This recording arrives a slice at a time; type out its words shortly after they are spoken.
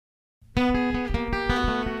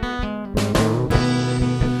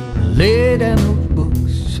Lay down those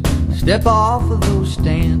books, step off of those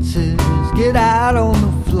stances, get out on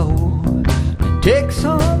the floor and take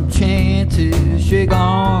some chances. Shake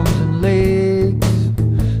arms and legs,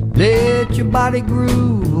 let your body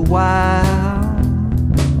groove a while.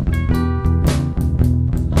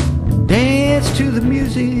 Dance to the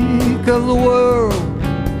music of the world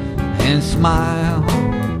and smile.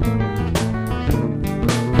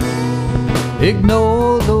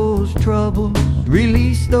 Ignore those troubles,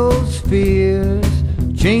 release those fears,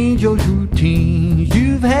 change those routines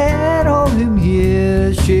you've had all them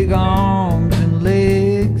years. Shake arms and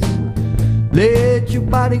legs, let your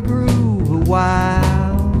body groove a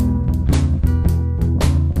while.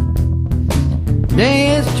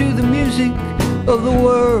 Dance to the music of the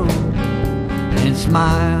world and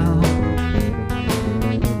smile.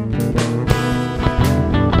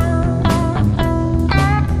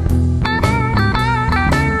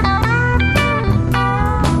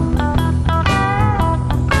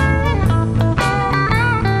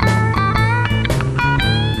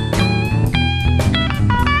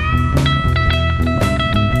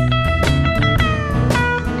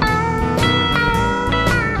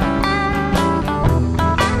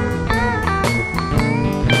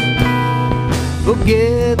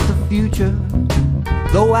 Forget the future,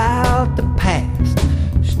 throw out the past,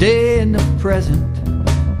 stay in the present.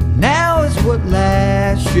 Now is what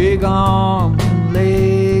lasts. Shake arms and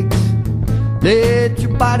legs, let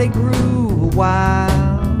your body groove a while.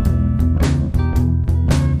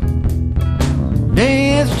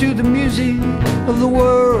 Dance to the music of the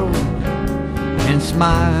world and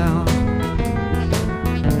smile.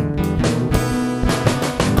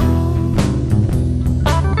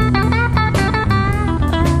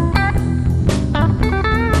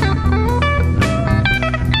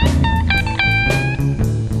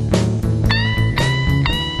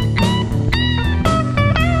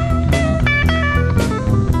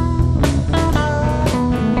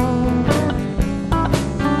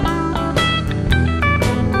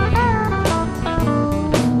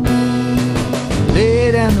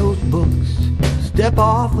 Lay down those books, step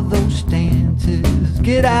off of those stances,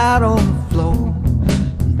 get out on the floor,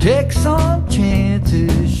 take some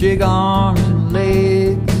chances. Shake arms and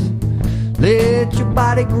legs, let your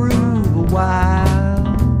body groove a while.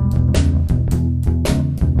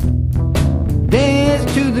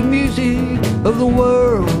 Dance to the music of the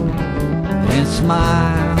world and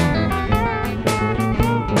smile.